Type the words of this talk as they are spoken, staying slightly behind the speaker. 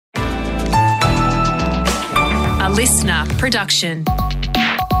listener production.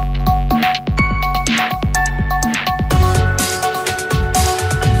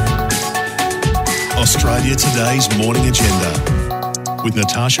 Australia Today's Morning Agenda with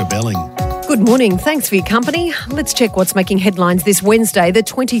Natasha Belling. Good morning. Thanks for your company. Let's check what's making headlines this Wednesday, the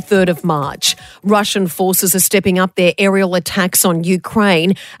 23rd of March. Russian forces are stepping up their aerial attacks on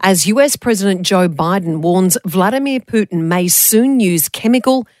Ukraine as US President Joe Biden warns Vladimir Putin may soon use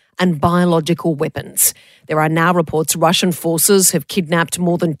chemical and biological weapons. There are now reports Russian forces have kidnapped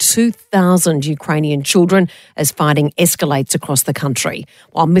more than 2,000 Ukrainian children as fighting escalates across the country.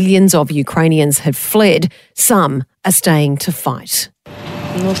 While millions of Ukrainians have fled, some are staying to fight.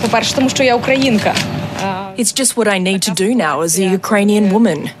 It's just what I need to do now as a Ukrainian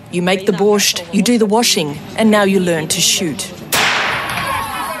woman. You make the borscht, you do the washing, and now you learn to shoot.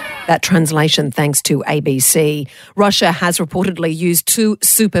 That translation thanks to ABC. Russia has reportedly used 2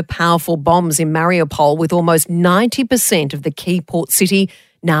 super powerful bombs in Mariupol, with almost 90% of the key port city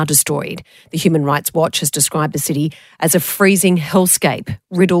now destroyed. The Human Rights Watch has described the city as a freezing hellscape,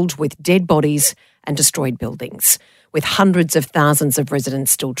 riddled with dead bodies and destroyed buildings, with hundreds of thousands of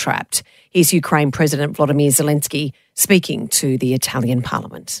residents still trapped. Here's Ukraine President Volodymyr Zelensky speaking to the Italian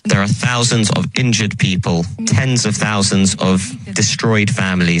Parliament. There are thousands of injured people, tens of thousands of destroyed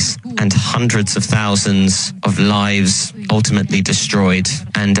families, and hundreds of thousands of lives ultimately destroyed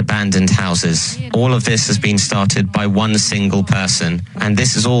and abandoned houses. All of this has been started by one single person, and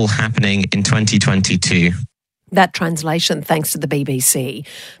this is all happening in 2022. That translation thanks to the BBC.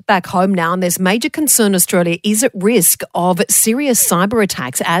 Back home now, and there's major concern Australia is at risk of serious cyber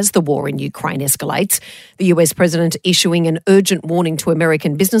attacks as the war in Ukraine escalates. The US president issuing an urgent warning to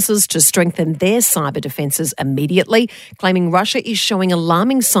American businesses to strengthen their cyber defences immediately, claiming Russia is showing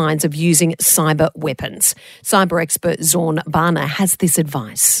alarming signs of using cyber weapons. Cyber expert Zorn Barner has this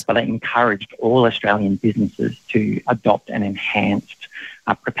advice. Well, they encouraged all Australian businesses to adopt an enhanced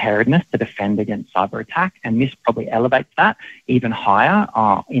preparedness to defend against cyber attack, and this probably elevates that even higher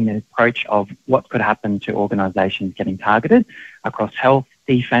in the approach of what could happen to organisations getting targeted across health,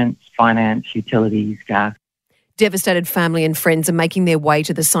 defence, finance, utilities, gas. Devastated family and friends are making their way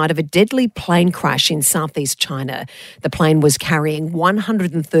to the site of a deadly plane crash in southeast China. The plane was carrying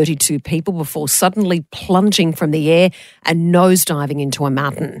 132 people before suddenly plunging from the air and nosediving into a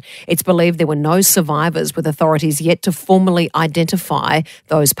mountain. It's believed there were no survivors, with authorities yet to formally identify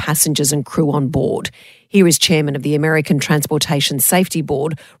those passengers and crew on board. Here is Chairman of the American Transportation Safety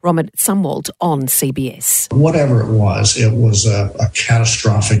Board, Romit Sumwalt, on CBS. Whatever it was a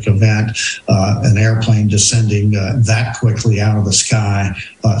catastrophic event, an airplane descending that quickly out of the sky.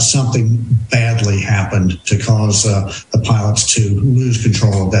 Something badly happened to cause the pilots to lose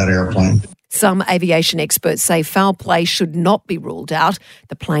control of that airplane. Some aviation experts say foul play should not be ruled out.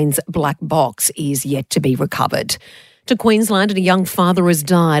 The plane's black box is yet to be recovered. To Queensland, and a young father has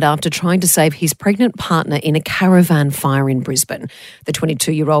died after trying to save his pregnant partner in a caravan fire in Brisbane. The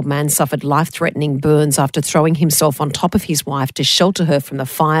 22-year-old man suffered life-threatening burns after throwing himself on top of his wife to shelter her from the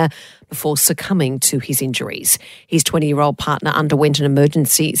fire before succumbing to his injuries. His 20-year-old partner underwent an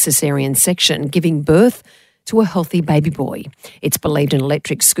emergency caesarean section, giving birth to a healthy baby boy. It's believed an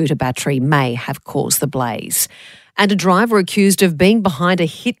electric scooter battery may have caused the blaze. And a driver accused of being behind a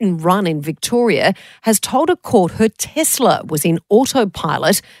hit and run in Victoria has told a court her Tesla was in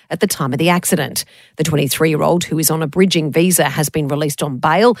autopilot at the time of the accident. The 23-year-old, who is on a bridging visa, has been released on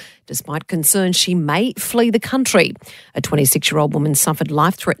bail despite concerns she may flee the country. A 26-year-old woman suffered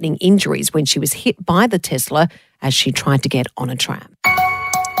life-threatening injuries when she was hit by the Tesla as she tried to get on a tram.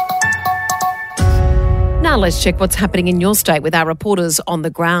 Now let's check what's happening in your state with our reporters on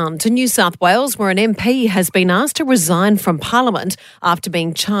the ground. To New South Wales, where an MP has been asked to resign from Parliament after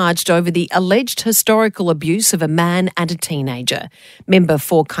being charged over the alleged historical abuse of a man and a teenager. Member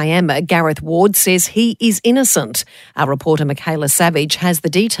for Kiama, Gareth Ward, says he is innocent. Our reporter Michaela Savage has the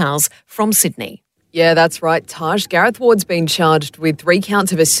details from Sydney. Yeah, that's right, Taj. Gareth Ward's been charged with 3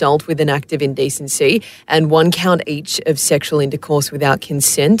 counts of assault with an act of indecency and 1 count each of sexual intercourse without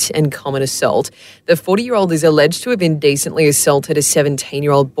consent and common assault. The 40-year-old is alleged to have indecently assaulted a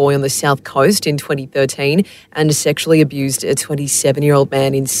 17-year-old boy on the South Coast in 2013 and sexually abused a 27-year-old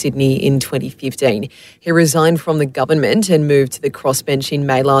man in Sydney in 2015. He resigned from the government and moved to the crossbench in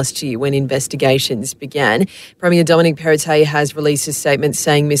May last year when investigations began. Premier Dominic Perrottet has released a statement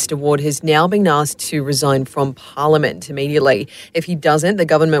saying Mr Ward has now been asked to resign from Parliament immediately. If he doesn't, the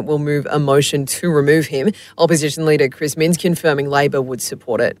government will move a motion to remove him. Opposition leader Chris Minns confirming Labor would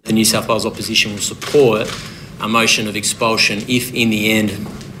support it. The New South Wales opposition will support a motion of expulsion if, in the end,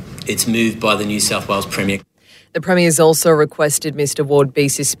 it's moved by the New South Wales Premier. The Premier's also requested Mr Ward be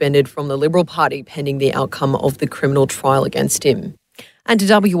suspended from the Liberal Party pending the outcome of the criminal trial against him. And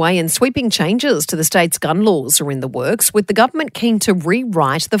to WA, and sweeping changes to the state's gun laws are in the works, with the government keen to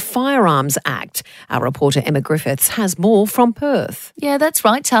rewrite the Firearms Act. Our reporter Emma Griffiths has more from Perth. Yeah, that's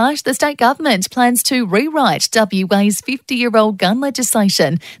right, Tash. The state government plans to rewrite WA's 50-year-old gun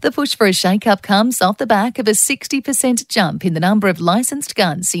legislation. The push for a shake-up comes off the back of a 60% jump in the number of licensed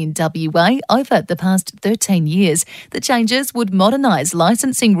guns in WA over the past 13 years. The changes would modernise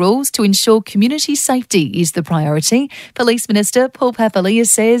licensing rules to ensure community safety is the priority. Police Minister Paul Papalia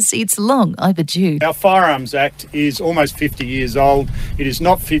says it's long overdue. Our Firearms Act is almost 50 years old. It is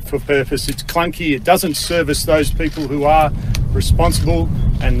not fit for purpose. It's clunky. It doesn't service those people who are responsible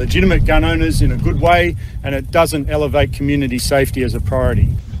and legitimate gun owners in a good way, and it doesn't elevate community safety as a priority.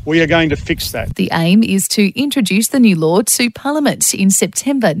 We are going to fix that. The aim is to introduce the new law to Parliament in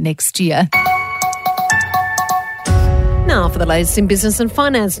September next year. Now for the latest in business and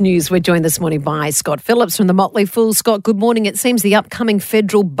finance news, we're joined this morning by Scott Phillips from the Motley Fool. Scott, good morning. It seems the upcoming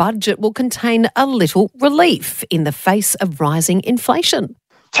federal budget will contain a little relief in the face of rising inflation.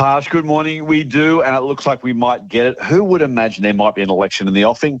 Tash, good morning. We do, and it looks like we might get it. Who would imagine there might be an election in the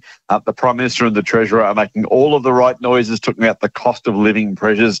offing? The Prime Minister and the Treasurer are making all of the right noises, talking about the cost of living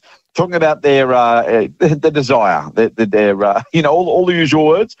pressures, talking about their desire, all the usual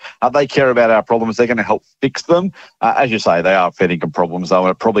words. They care about our problems. They're going to help fix them. As you say, they are fair income problems, though,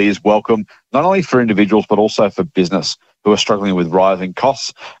 and it probably is welcome, not only for individuals, but also for business who are struggling with rising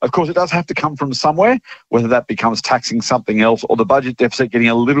costs. Of course, it does have to come from somewhere, whether that becomes taxing something else or the budget deficit getting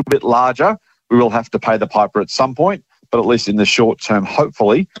a little bit larger. We will have to pay the piper at some point, but at least in the short term,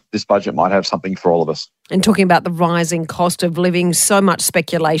 hopefully, this budget might have something for all of us. And talking about the rising cost of living, so much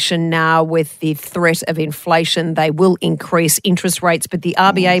speculation now with the threat of inflation. They will increase interest rates, but the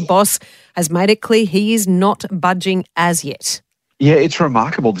RBA boss has made it clear he is not budging as yet. Yeah, it's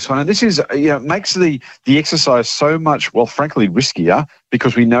remarkable, this one. And this is, makes the exercise so much, frankly, riskier,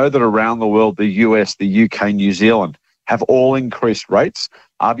 because we know that around the world, the US, the UK, New Zealand have all increased rates.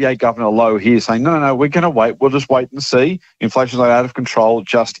 RBA Governor Lowe here saying, no, we're going to wait. We'll just wait and see. Inflation's not out of control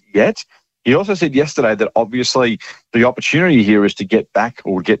just yet. He also said yesterday that obviously the opportunity here is to get back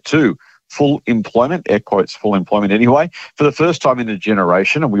or get to full employment, air quotes, full employment anyway, for the first time in a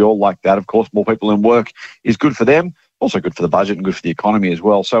generation. And we all like that. Of course, more people in work is good for them. Also good for the budget and good for the economy as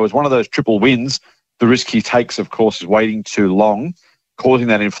well. So as one of those triple wins, the risk he takes, of course, is waiting too long, causing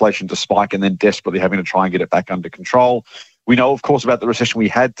that inflation to spike and then desperately having to try and get it back under control. We know, of course, about the recession we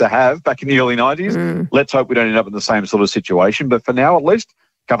had to have back in the early 90s. Let's hope we don't end up in the same sort of situation. But for now, at least,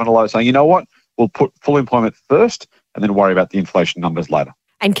 Governor Lowe is saying, you know what, we'll put full employment first and then worry about the inflation numbers later.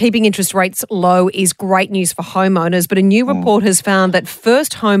 And keeping interest rates low is great news for homeowners, but a new report has found that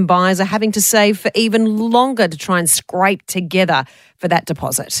first home buyers are having to save for even longer to try and scrape together for that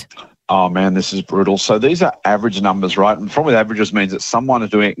deposit. Oh, man, this is brutal. So these are average numbers, right? And from with averages means that someone is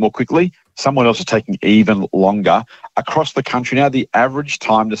doing it more quickly, someone else is taking even longer. Across the country now, the average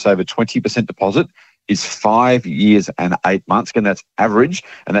time to save a 20% deposit is 5 years and 8 months. Again, that's average,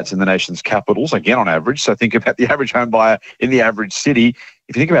 and that's in the nation's capitals, again on average. So think about the average home buyer in the average city.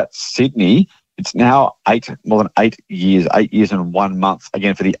 If you think about Sydney, it's now more than 8 years, 8 years and 1 month,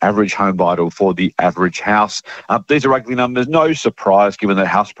 again, for the average home buyer to afford the average house. These are ugly numbers. No surprise, given that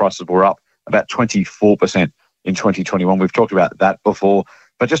house prices were up about 24% in 2021. We've talked about that before.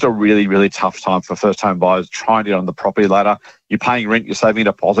 But just a really, really tough time for first home buyers trying to get on the property ladder. You're paying rent, you're saving a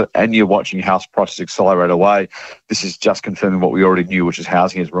deposit, and you're watching house prices accelerate away. This is just confirming what we already knew, which is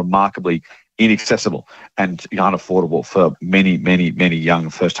housing is remarkably inaccessible and unaffordable for many, many, many young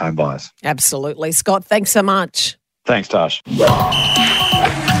first home buyers. Absolutely. Scott, thanks so much. Thanks, Tash.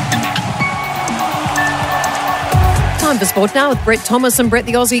 Time for sport now with Brett Thomas. And Brett,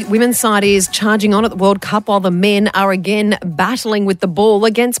 the Aussie women's side is charging on at the World Cup while the men are again battling with the ball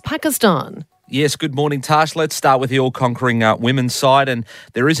against Pakistan. Yes, good morning, Tash. Let's start with the all-conquering women's side, and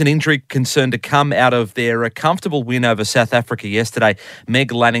there is an injury concern to come out of their comfortable win over South Africa yesterday.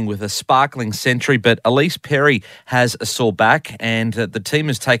 Meg Lanning with a sparkling century, but Elise Perry has a sore back, and the team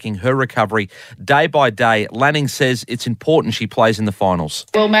is taking her recovery day by day. Lanning says it's important she plays in the finals.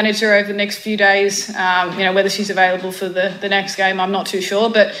 We'll manage her over the next few days. Whether she's available for the next game, I'm not too sure,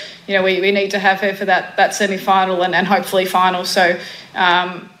 but we need to have her for that semi-final and hopefully final. So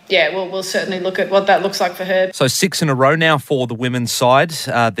we'll certainly look at what that looks like for her. So 6 in a row now for the women's side.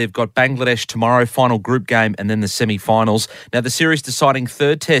 They've got Bangladesh tomorrow, final group game, and then the semi-finals. Now, the series deciding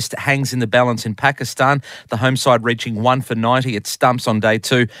third test hangs in the balance in Pakistan. The home side reaching 1 for 90 at stumps on day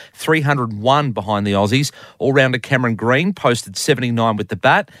 2, 301 behind the Aussies. All-rounder Cameron Green posted 79 with the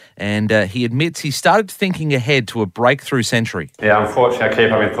bat, and he admits he started thinking ahead to a breakthrough century. Yeah, unfortunately, I keep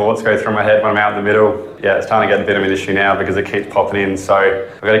having thoughts go through my head when I'm out in the middle. Yeah, it's starting to get a bit of an issue now because it keeps popping in. So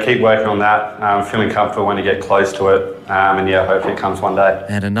I've got to keep working on that. Feeling comfortable when you get close to it. And hopefully it comes one day.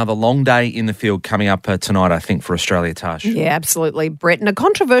 And another long day in the field coming up tonight, I think, for Australia, Tash. Yeah, absolutely, Brett. And a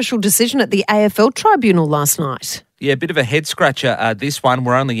controversial decision at the AFL tribunal last night. Yeah, a bit of a head scratcher. This one,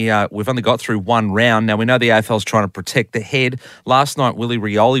 we've only got through one round. Now we know the AFL's trying to protect the head. Last night, Willie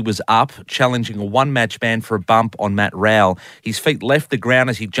Rioli was up, challenging a one-match ban for a bump on Matt Rowell. His feet left the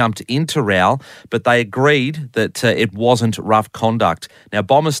ground as he jumped into Rowell, but they agreed that it wasn't rough conduct. Now,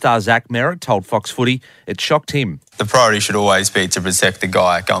 Bomber star Zach Merritt told Fox Footy it shocked him. The priority should always be to protect the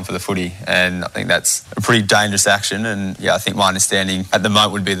guy going for the footy, and I think that's a pretty dangerous action. And I think my understanding at the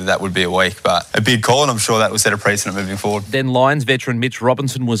moment would be that would be a week, but a big call, and I'm sure that will set a precedent moving forward. Then Lions veteran Mitch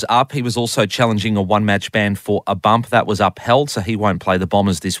Robinson was up. He was also challenging a one-match ban for a bump. That was upheld, so he won't play the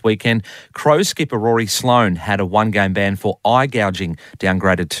Bombers this weekend. Crows skipper Rory Sloane had a one-game ban for eye gouging,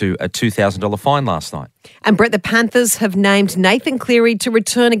 downgraded to a $2,000 fine last night. And Brett, the Panthers have named Nathan Cleary to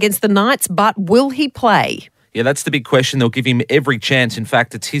return against the Knights, but will he play? Yeah, that's the big question. They'll give him every chance. In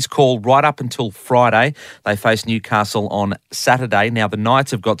fact, it's his call right up until Friday. They face Newcastle on Saturday. Now, the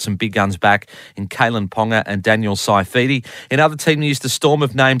Knights have got some big guns back in Kalen Ponga and Daniel Saifidi. In other team news, the Storm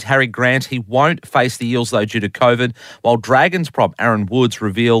have named Harry Grant. He won't face the Eels, though, due to COVID, while Dragons prop Aaron Woods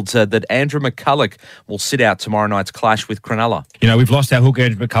revealed that Andrew McCulloch will sit out tomorrow night's clash with Cronulla. We've lost our hooker,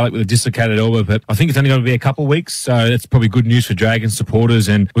 Andrew McCulloch, with a dislocated elbow, but I think it's only going to be a couple of weeks, so that's probably good news for Dragons supporters.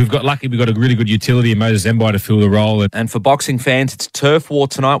 And we've got a really good utility in Moses Mbye to fill the role. And for boxing fans, it's turf war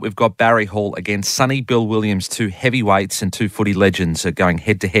tonight. We've got Barry Hall against Sonny Bill Williams, two heavyweights and two footy legends are going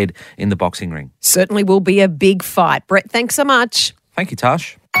head-to-head in the boxing ring. Certainly will be a big fight. Brett, thanks so much. Thank you,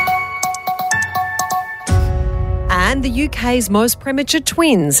 Tash. And the UK's most premature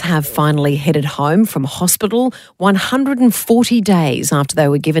twins have finally headed home from hospital 140 days after they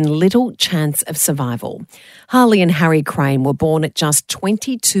were given little chance of survival. Harley and Harry Crane were born at just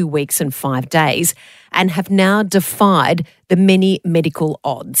 22 weeks and 5 days and have now defied the many medical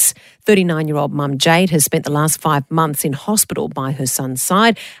odds. 39-year-old mum Jade has spent the last 5 months in hospital by her son's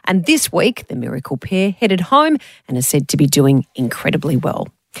side, and this week the miracle pair headed home and are said to be doing incredibly well.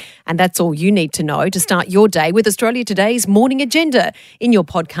 And that's all you need to know to start your day with Australia Today's Morning Agenda in your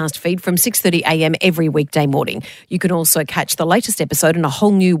podcast feed from 6:30am every weekday morning. You can also catch the latest episode in a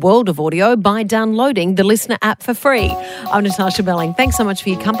whole new world of audio by downloading the Listener app for free. I'm Natasha Belling. Thanks so much for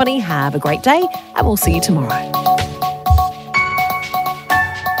your company. Have a great day, and we'll see you tomorrow.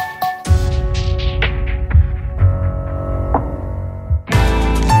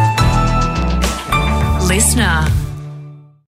 Listener.